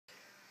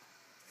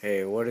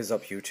Hey, what is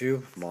up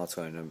YouTube?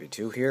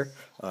 Modsguy2 here,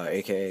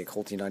 aka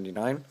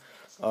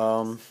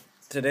Colty99.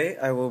 Today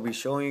I will be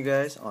showing you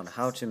guys on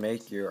how to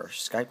make your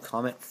Skype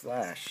comment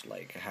flash,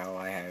 like how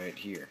I have it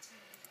here,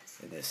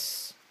 in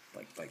this,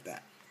 like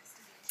that.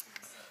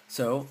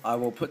 So I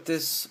will put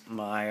this,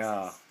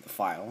 my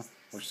file,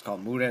 which is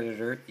called Mood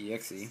Editor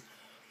exe.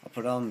 I'll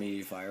put it on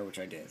MediaFire, which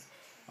I did.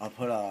 I'll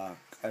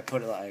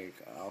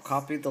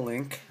copy the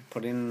link,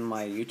 put it in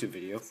my YouTube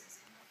video,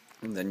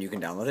 and then you can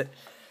download it.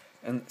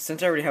 And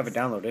since I already have it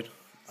downloaded,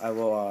 I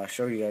will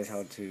show you guys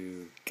how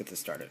to get this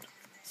started.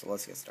 So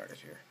let's get started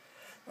here.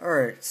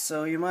 Alright,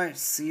 so you might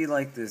see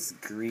like this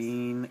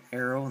green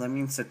arrow. That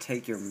means to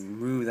take your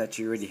Mood that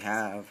you already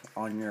have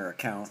on your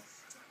account.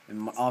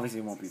 And obviously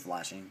it won't be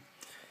flashing.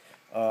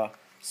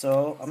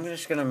 So I'm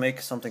just going to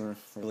make something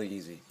really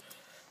easy.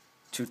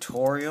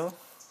 Tutorial.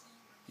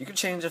 You can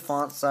change the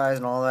font size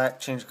and all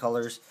that, change the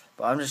colors,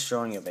 but I'm just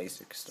showing you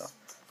basic stuff.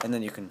 And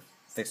then you can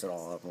fix it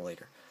all up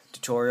later.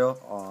 Tutorial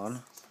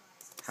on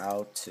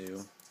how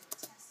to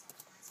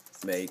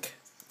make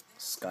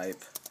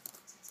Skype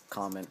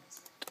comment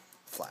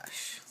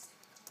flash.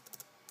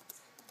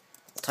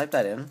 Type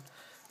that in.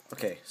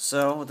 Okay,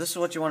 so this is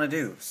what you want to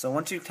do. So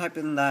once you type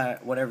in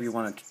that, whatever you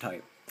want to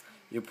type,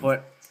 you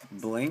put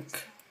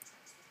blink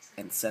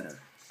and center.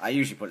 I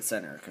usually put it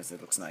center because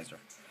it looks nicer.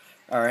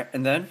 Alright,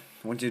 and then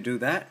once you do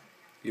that,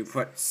 you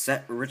put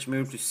set rich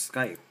mood to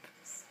Skype,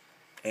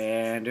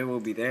 and it will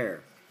be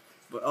there.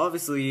 But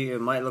obviously it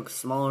might look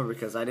smaller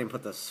because I didn't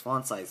put the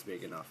font size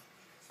big enough.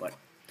 But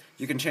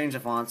you can change the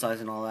font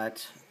size and all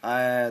that.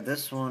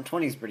 This one,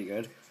 20 is pretty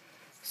good.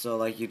 So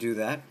like you do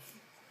that.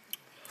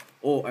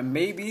 Oh, and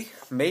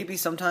maybe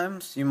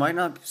sometimes you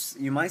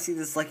might see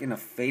this like in a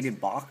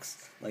faded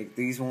box. Like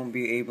these won't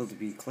be able to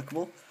be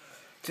clickable.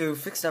 To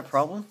fix that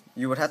problem,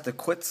 you would have to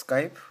quit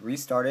Skype,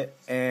 restart it,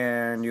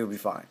 and you'll be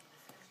fine.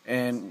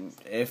 And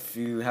if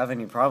you have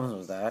any problems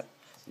with that,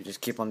 you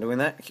just keep on doing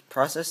that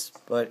process.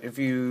 But if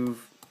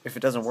it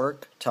doesn't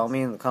work, tell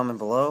me in the comment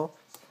below,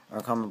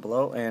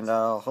 and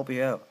I'll help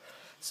you out.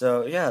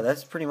 So yeah,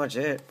 that's pretty much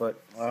it. But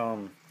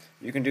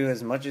you can do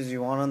as much as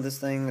you want on this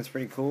thing. It's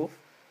pretty cool.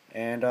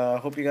 And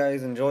hope you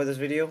guys enjoy this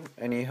video.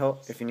 Any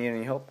help? If you need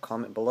any help,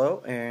 comment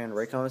below and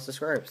rate, comment,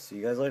 subscribe. See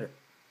you guys later.